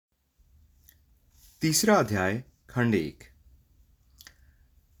तीसरा अध्याय खंड 1।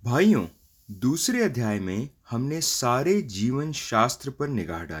 भाइयों, दूसरे अध्याय में हमने सारे जीवन शास्त्र पर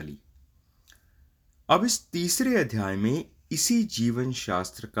निगाह डाली। अब इस तीसरे अध्याय में इसी जीवन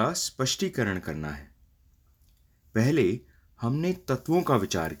शास्त्र का स्पष्टीकरण करना है। पहले हमने तत्वों का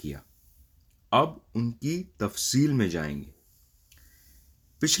विचार किया, अब उनकी तफसील में जाएंगे।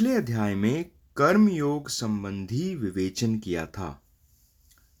 पिछले अध्याय में कर्मयोग संबंधी विवेचन किया था।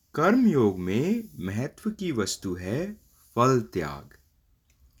 कर्मयोग में महत्व की वस्तु है फल त्याग।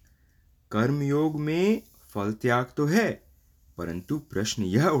 कर्मयोग में फल त्याग तो है, परंतु प्रश्न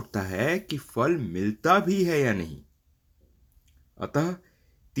यह उठता है कि फल मिलता भी है या नहीं। अतः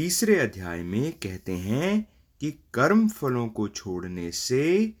तीसरे अध्याय में कहते हैं कि कर्म फलों को छोड़ने से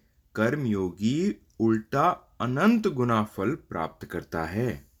कर्मयोगी उल्टा अनंत गुना फल प्राप्त करता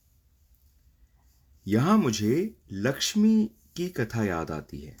है। यहां मुझे लक्ष्मी की कथा याद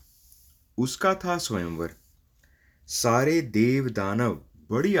आती है। उसका था स्वयंवर। सारे देव दानव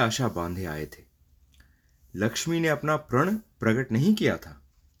बड़ी आशा बांधे आए थे। लक्ष्मी ने अपना प्रण प्रकट नहीं किया था।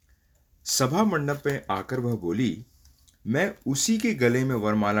 सभा मंडप में आकर वह बोली, मैं उसी के गले में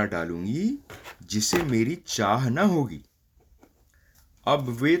वरमाला डालूंगी जिसे मेरी चाह न होगी। अब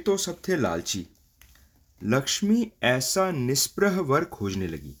वे तो सब थे लालची। लक्ष्मी ऐसा निष्प्रह वर खोजने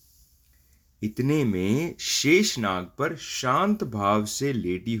लगी। इतने में शेषनाग पर शांत भाव से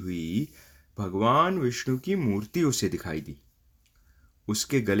लेटी हुई भगवान विष्णु की मूर्ति उसे दिखाई दी।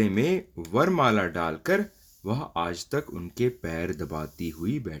 उसके गले में वरमाला डालकर वह आज तक उनके पैर दबाती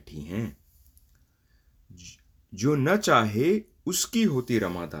हुई बैठी हैं। जो न चाहे उसकी होती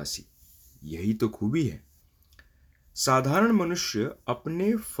रमादासी, यही तो खूबी है। साधारण मनुष्य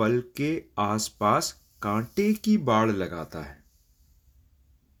अपने फल के आसपास कांटे की बाड़ लगाता है,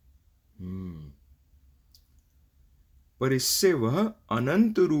 पर इससे वह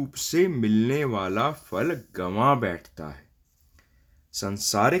अनंत रूप से मिलने वाला फल गंवा बैठता है।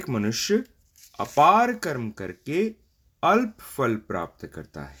 संसारिक मनुष्य अपार कर्म करके अल्प फल प्राप्त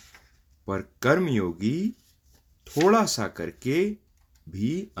करता है, पर कर्मयोगी थोड़ा सा करके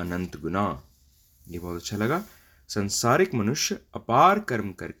भी अनंत गुना। ये बहुत अच्छा लगा। संसारिक मनुष्य अपार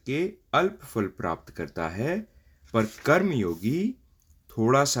कर्म करके अल्प फल प्राप्त करता है, पर कर्मयोगी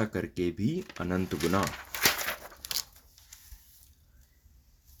थोड़ा सा करके भी अनंत गुना।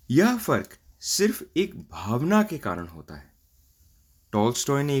 यह फर्क सिर्फ एक भावना के कारण होता है।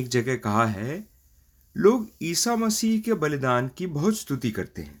 टॉल्स्टॉय ने एक जगह कहा है, लोग ईसा मसीह के बलिदान की बहुत स्तुति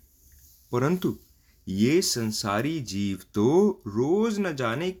करते हैं, परंतु ये संसारी जीव तो रोज न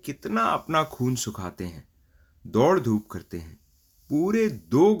जाने कितना अपना खून सुखाते हैं, दौड़ धूप करते हैं। पूरे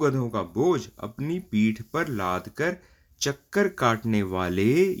 2 गधों का बोझ अपनी पीठ पर लादकर चक्कर काटने वाले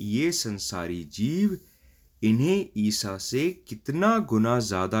ये संसारी जीव, इन्हें ईसा से कितना गुना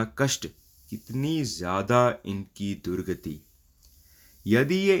ज्यादा कष्ट, कितनी ज्यादा इनकी दुर्गति।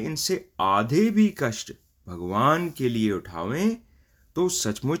 यदि ये इनसे आधे भी कष्ट भगवान के लिए उठावें तो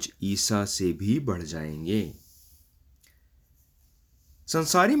सचमुच ईसा से भी बढ़ जाएंगे।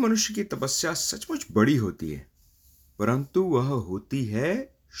 संसारी मनुष्य की तपस्या सचमुच बड़ी होती है, परंतु वह होती है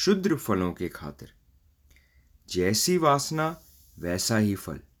शुद्र फलों के खातिर। जैसी वासना वैसा ही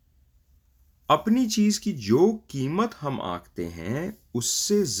फल। अपनी चीज की जो कीमत हम आंकते हैं,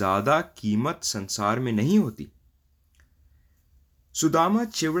 उससे ज्यादा कीमत संसार में नहीं होती। सुदामा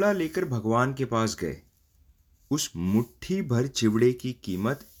चिवड़ा लेकर भगवान के पास गए। उस मुट्ठी भर चिवड़े की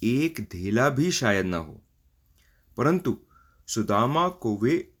कीमत 1 धेला भी शायद ना हो, परंतु सुदामा को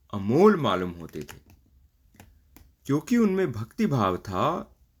वे अमोल मालूम होते थे। क्योंकि उनमें भक्ति भाव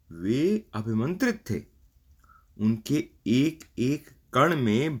था, वे अभिमंत्रित थे। उनके एक एक कण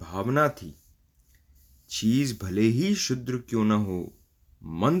में भावना थी। चीज भले ही शुद्र क्यों न हो,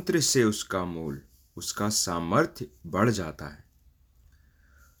 मंत्र से उसका मोल, उसका सामर्थ्य बढ़ जाता है।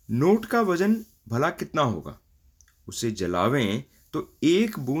 नोट का वजन भला कितना होगा, उसे जलावें तो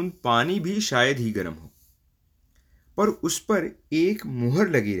 1 बूंद पानी भी शायद ही गर्म हो, पर उस पर एक मुहर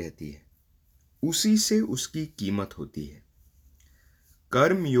लगी रहती है, उसी से उसकी कीमत होती है।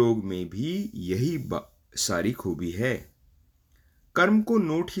 कर्म योग में भी यही सारी खूबी है। कर्म को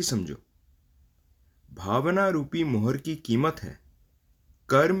नोट ही समझो। भावना रूपी मुहर की कीमत है,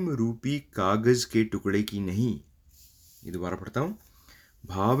 कर्म रूपी कागज के टुकड़े की नहीं। ये दोबारा पढ़ता हूं।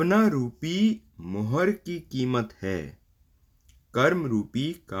 भावना रूपी मुहर की कीमत है, कर्म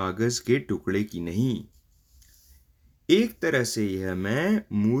रूपी कागज के टुकड़े की नहीं। एक तरह से यह मैं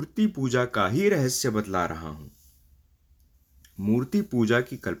मूर्ति पूजा का ही रहस्य बतला रहा हूं। मूर्ति पूजा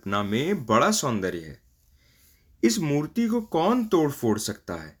की कल्पना में बड़ा सौंदर्य है। इस मूर्ति को कौन तोड़ फोड़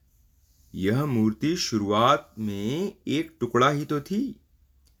सकता है? यह मूर्ति शुरुआत में एक टुकड़ा ही तो थी।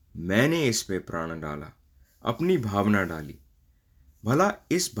 मैंने इस पे प्राण डाला, अपनी भावना डाली। भला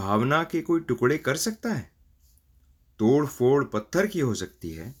इस भावना के कोई टुकड़े कर सकता है? तोड़ फोड़ पत्थर की हो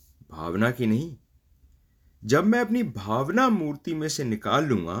सकती है, भावना की नहीं। जब मैं अपनी भावना मूर्ति में से निकाल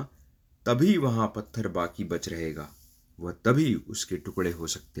लूंगा, तभी वहां पत्थर बाकी बच रहेगा। वह तभी उसके टुकड़े हो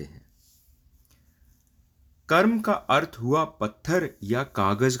सकते हैं। कर्म का अर्थ हुआ पत्थर या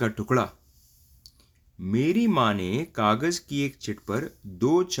कागज का टुकड़ा। मेरी माँ ने कागज की एक चिट पर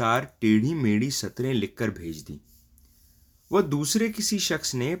 2-4 टेढ़ी मेढ़ी सतरें लिखकर भेज दी। वह दूसरे किसी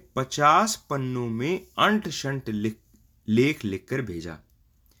शख्स ने 50 पन्नों में अंट शंट लेख लिखकर भेजा।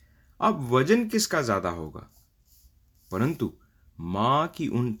 अब वजन किसका ज्यादा होगा? परंतु मां की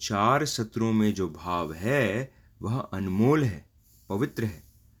उन 4 सत्रों में जो भाव है वह अनमोल है, पवित्र है।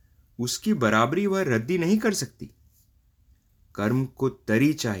 उसकी बराबरी वह रद्दी नहीं कर सकती। कर्म को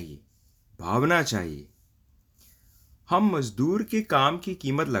तरी चाहिए, भावना चाहिए। हम मजदूर के काम की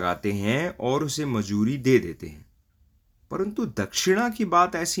कीमत लगाते हैं और उसे मजूरी दे देते हैं, परंतु दक्षिणा की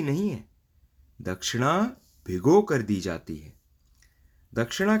बात ऐसी नहीं है। दक्षिणा भिगो कर दी जाती है।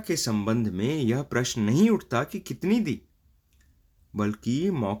 दक्षिणा के संबंध में यह प्रश्न नहीं उठता कि कितनी दी, बल्कि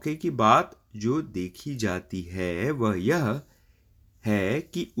मौके की बात जो देखी जाती है वह यह है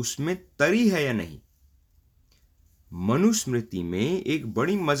कि उसमें तरी है या नहीं। मनुस्मृति में एक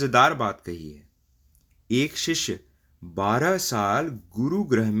बड़ी मजेदार बात कही है। एक शिष्य 12 साल गुरु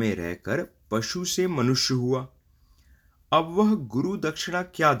गृह में रहकर पशु से मनुष्य हुआ। अब वह गुरु दक्षिणा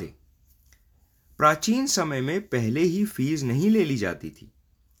क्या दे? प्राचीन समय में पहले ही फीस नहीं ले ली जाती थी।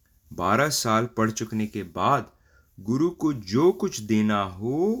 12 साल पढ़ चुकने के बाद गुरु को जो कुछ देना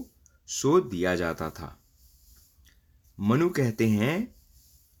हो सो दिया जाता था। मनु कहते हैं,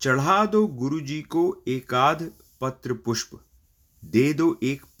 चढ़ा दो गुरु जी को एकाध पत्र पुष्प, दे दो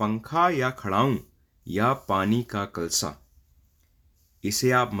एक पंखा या खड़ाऊं या पानी का कलसा।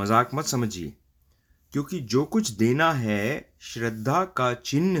 इसे आप मजाक मत समझिए, क्योंकि जो कुछ देना है श्रद्धा का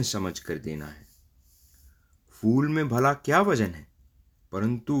चिन्ह समझकर देना है। फूल में भला क्या वजन है,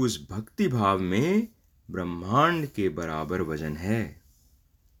 परंतु उस भक्ति भाव में ब्रह्मांड के बराबर वजन है।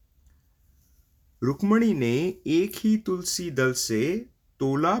 रुक्मणी ने एक ही तुलसी दल से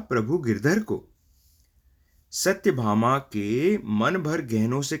तोला प्रभु गिरधर को। सत्यभामा के मन भर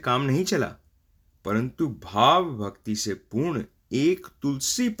गहनों से काम नहीं चला, परंतु भाव भक्ति से पूर्ण एक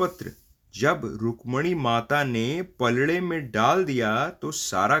तुलसी पत्र जब रुक्मणी माता ने पलड़े में डाल दिया तो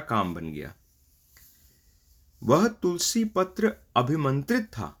सारा काम बन गया। वह तुलसी पत्र अभिमंत्रित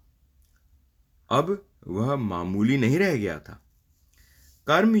था, अब वह मामूली नहीं रह गया था।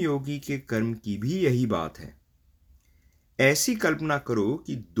 कर्मयोगी के कर्म की भी यही बात है। ऐसी कल्पना करो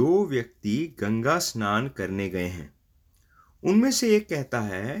कि 2 व्यक्ति गंगा स्नान करने गए हैं। उनमें से एक कहता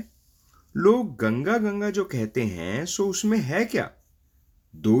है, लोग गंगा गंगा जो कहते हैं सो उसमें है क्या?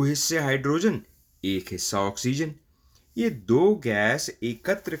 2 हिस्से हाइड्रोजन, 1 हिस्सा ऑक्सीजन। ये 2 गैस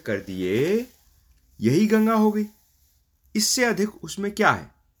एकत्र कर दिए, यही गंगा हो गई। इससे अधिक उसमें क्या है?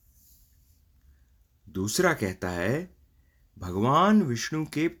 दूसरा कहता है, भगवान विष्णु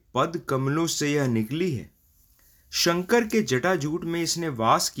के पद कमलों से यह निकली है। शंकर के जटाजूट में इसने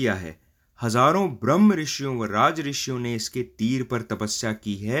वास किया है। हजारों ब्रह्म ऋषियों व राज ऋषियों ने इसके तीर पर तपस्या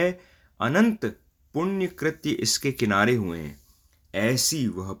की है। अनंत पुण्य कृत्य इसके किनारे हुए हैं। ऐसी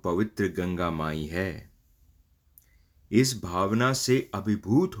वह पवित्र गंगा माई है। इस भावना से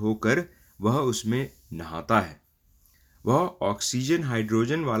अभिभूत होकर वह उसमें नहाता है। वह ऑक्सीजन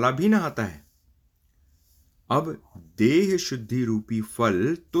हाइड्रोजन वाला भी नहाता है। अब देह शुद्धि रूपी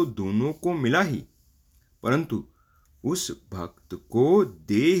फल तो दोनों को मिला ही, परंतु उस भक्त को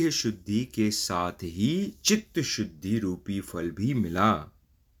देह शुद्धि के साथ ही चित्त शुद्धि रूपी फल भी मिला।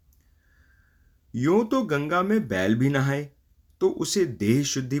 यूं तो गंगा में बैल भी नहाए तो उसे देह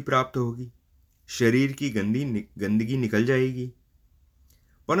शुद्धि प्राप्त होगी, शरीर की गंदगी निकल जाएगी,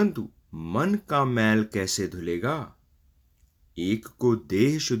 परंतु मन का मैल कैसे धुलेगा? एक को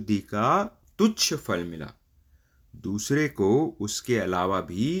देह शुद्धि का तुच्छ फल मिला, दूसरे को उसके अलावा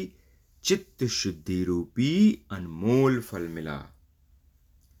भी चित्त शुद्धि रूपी अनमोल फल मिला।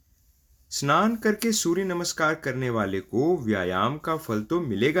 स्नान करके सूर्य नमस्कार करने वाले को व्यायाम का फल तो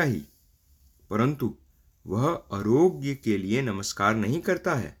मिलेगा ही, परंतु वह आरोग्य के लिए नमस्कार नहीं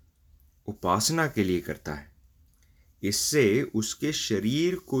करता है, उपासना के लिए करता है। इससे उसके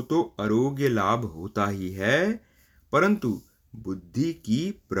शरीर को तो आरोग्य लाभ होता ही है, परंतु बुद्धि की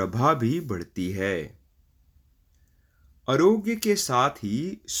प्रभा भी बढ़ती है। आरोग्य के साथ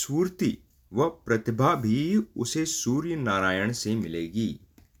ही स्फूर्ति व प्रतिभा भी उसे सूर्य नारायण से मिलेगी।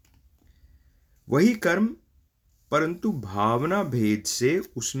 वही कर्म, परंतु भावना भेद से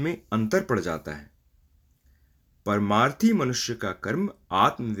उसमें अंतर पड़ जाता है। परमार्थी मनुष्य का कर्म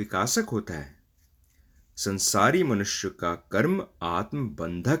आत्मविकासक होता है। संसारी मनुष्य का कर्म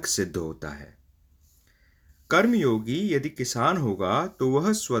आत्मबंधक सिद्ध होता है। कर्मयोगी यदि किसान होगा तो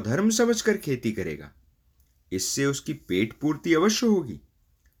वह स्वधर्म समझकर खेती करेगा। इससे उसकी पेट पूर्ति अवश्य होगी,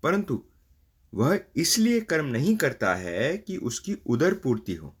 परंतु वह इसलिए कर्म नहीं करता है कि उसकी उदर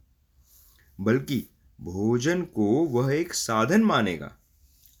पूर्ति हो, बल्कि भोजन को वह एक साधन मानेगा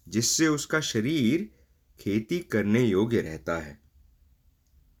जिससे उसका शरीर खेती करने योग्य रहता है।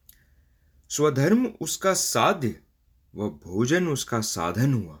 स्वधर्म उसका साध्य व भोजन उसका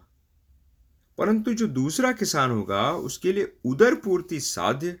साधन हुआ। परंतु जो दूसरा किसान होगा उसके लिए उदर पूर्ति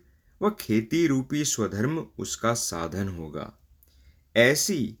साध्य व खेती रूपी स्वधर्म उसका साधन होगा।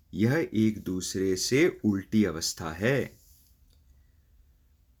 ऐसी यह एक दूसरे से उल्टी अवस्था है।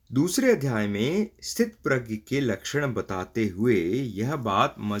 दूसरे अध्याय में स्थित प्रज्ञ के लक्षण बताते हुए यह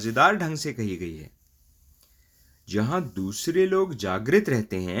बात मजेदार ढंग से कही गई है। जहां दूसरे लोग जागृत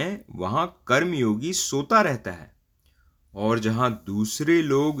रहते हैं वहां कर्मयोगी सोता रहता है, और जहां दूसरे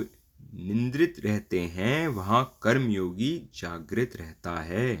लोग निंद्रित रहते हैं वहां कर्मयोगी जागृत रहता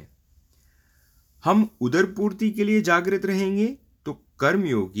है। हम उदर पूर्ति के लिए जागृत रहेंगे तो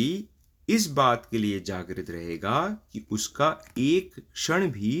कर्मयोगी इस बात के लिए जागृत रहेगा कि उसका एक क्षण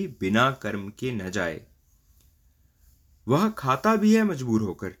भी बिना कर्म के न जाए। वह खाता भी है मजबूर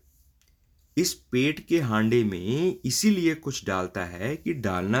होकर। इस पेट के हांडे में इसीलिए कुछ डालता है कि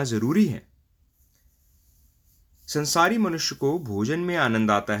डालना जरूरी है। संसारी मनुष्य को भोजन में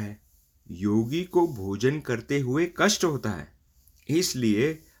आनंद आता है, योगी को भोजन करते हुए कष्ट होता है।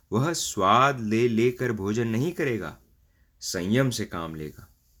 इसलिए वह स्वाद ले लेकर भोजन नहीं करेगा, संयम से काम लेगा।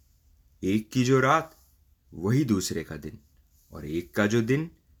 एक की जो रात वही दूसरे का दिन, और एक का जो दिन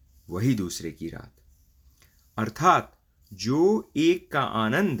वही दूसरे की रात। अर्थात जो एक का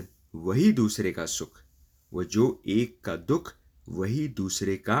आनंद वही दूसरे का सुख, व जो एक का दुख वही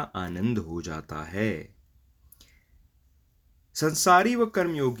दूसरे का आनंद हो जाता है। संसारी व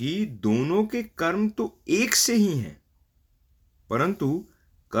कर्मयोगी दोनों के कर्म तो एक से ही हैं, परंतु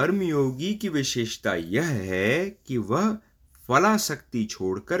कर्मयोगी की विशेषता यह है कि वह फलासक्ति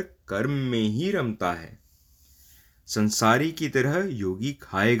छोड़कर कर्म में ही रमता है। संसारी की तरह योगी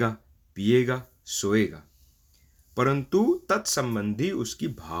खाएगा, पिएगा, सोएगा, परंतु तत्संबंधी उसकी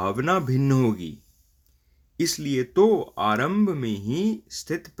भावना भिन्न होगी। इसलिए तो आरंभ में ही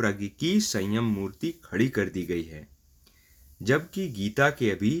स्थित प्रज्ञ की संयम मूर्ति खड़ी कर दी गई है, जबकि गीता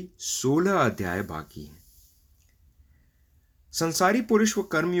के अभी 16 अध्याय बाकी हैं। संसारी पुरुष व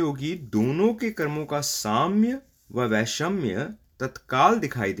कर्मयोगी दोनों के कर्मों का साम्य व वैषम्य तत्काल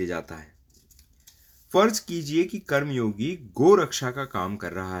दिखाई दे जाता है। फर्ज कीजिए कि कर्मयोगी गो रक्षा का काम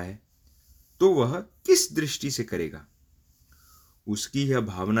कर रहा है, तो वह किस दृष्टि से करेगा? उसकी यह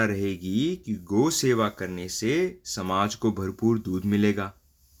भावना रहेगी कि गो सेवा करने से समाज को भरपूर दूध मिलेगा।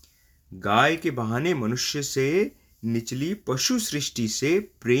 गाय के बहाने मनुष्य से निचली पशु सृष्टि से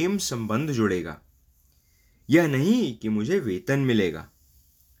प्रेम संबंध जुड़ेगा। यह नहीं कि मुझे वेतन मिलेगा।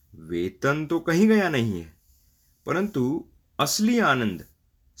 वेतन तो कहीं गया नहीं है, परंतु असली आनंद,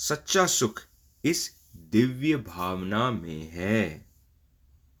 सच्चा सुख इस दिव्य भावना में है।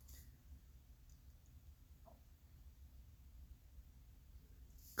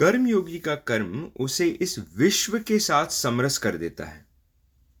 कर्मयोगी का कर्म उसे इस विश्व के साथ समरस कर देता है।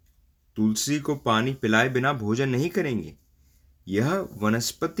 तुलसी को पानी पिलाए बिना भोजन नहीं करेंगे। यह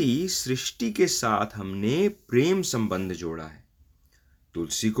वनस्पति सृष्टि के साथ हमने प्रेम संबंध जोड़ा है।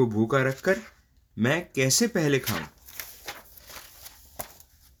 तुलसी को भूखा रखकर मैं कैसे पहले खाऊं?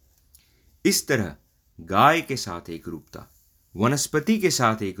 इस तरह गाय के साथ एक रूपता, वनस्पति के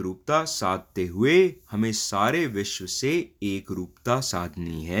साथ एक रूपता साधते हुए हमें सारे विश्व से एक रूपता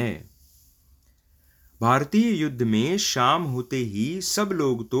साधनी है। भारतीय युद्ध में शाम होते ही सब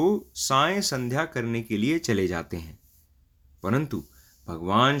लोग तो साय संध्या करने के लिए चले जाते हैं, परंतु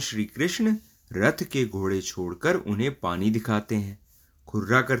भगवान श्री कृष्ण रथ के घोड़े छोड़कर उन्हें पानी दिखाते हैं,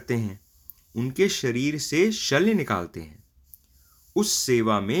 खुर्रा करते हैं, उनके शरीर से शल्य निकालते हैं। उस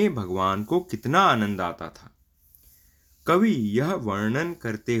सेवा में भगवान को कितना आनंद आता था, कवि यह वर्णन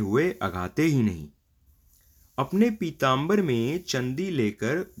करते हुए अघाते ही नहीं। अपने पीतांबर में चंदी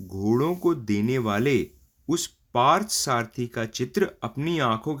लेकर घोड़ों को देने वाले उस पार्थ सारथी का चित्र अपनी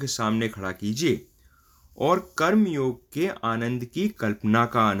आंखों के सामने खड़ा कीजिए और कर्मयोग के आनंद की कल्पना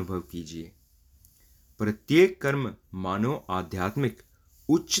का अनुभव कीजिए। प्रत्येक कर्म मानो आध्यात्मिक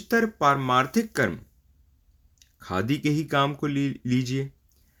उच्चतर पारमार्थिक कर्म। खादी के ही काम को लीजिए।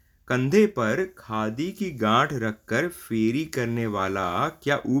 कंधे पर खादी की गांठ रखकर फेरी करने वाला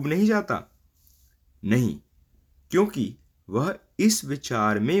क्या ऊब नहीं जाता? नहीं, क्योंकि वह इस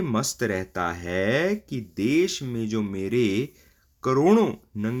विचार में मस्त रहता है कि देश में जो मेरे करोड़ों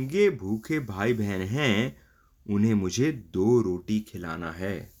नंगे भूखे भाई बहन हैं, उन्हें मुझे 2 रोटी खिलाना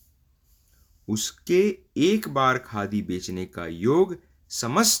है। उसके एक बार खादी बेचने का योग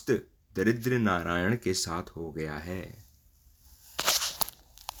समस्त दरिद्र नारायण के साथ हो गया है।